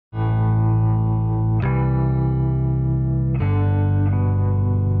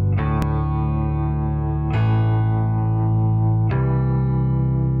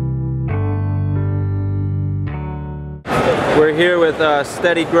here with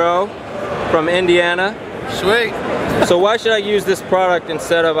steadyGROW from Indiana. Sweet. So why should I use this product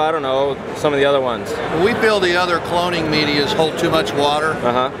instead of, I don't know, some of the other ones? We feel the other cloning medias hold too much water.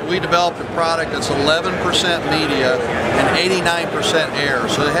 We developed a product that's 11% media and 89% air.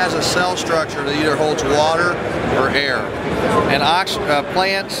 So it has a cell structure that either holds water or air. And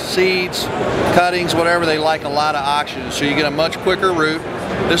plants, seeds, cuttings, whatever, they like a lot of oxygen. So you get a much quicker root.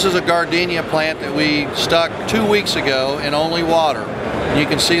 This is a gardenia plant that we stuck 2 weeks ago in only water. You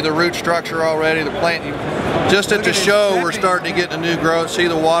can see the root structure already. The plant, just at the show, we're starting to get the new growth. See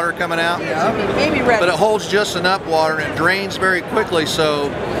the water coming out? Yeah. Maybe red. But it holds just enough water and it drains very quickly, so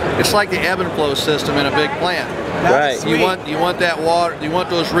it's like the ebb and flow system in a big plant. Right. You want that water. You want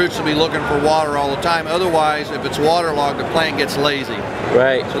those roots to be looking for water all the time. Otherwise, if it's waterlogged, the plant gets lazy.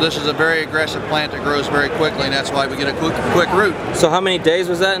 Right. So this is a very aggressive plant that grows very quickly, and that's why we get a quick root. So how many days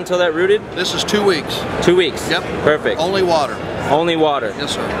was that until that rooted? This is 2 weeks. 2 weeks. Yep. Perfect. Only water. Only water.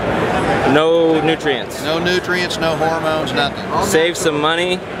 Yes, sir. No nutrients. No nutrients, no hormones, nothing. Save some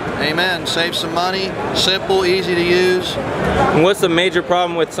money. Amen. Save some money. Simple, easy to use. And what's the major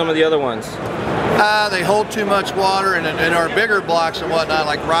problem with some of the other ones? They hold too much water, and in our bigger blocks and whatnot,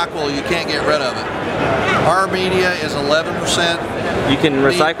 like Rockwell, you can't get rid of it. Our media is 11%. You can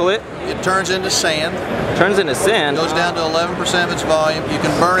recycle it? It turns into sand. Turns into sand? Goes down to 11% of its volume. You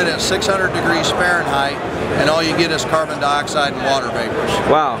can burn it at 600 degrees Fahrenheit, and all you get is carbon dioxide and water vapors.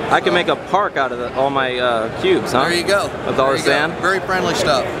 Wow, I can make a park out of all my cubes, huh? There you go. With all the sand? Very friendly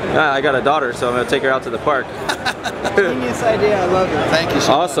stuff. Yeah, I got a daughter, so I'm going to take her out to the park. Genius idea, I love it. Thank you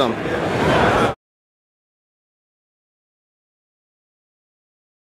so much. Awesome.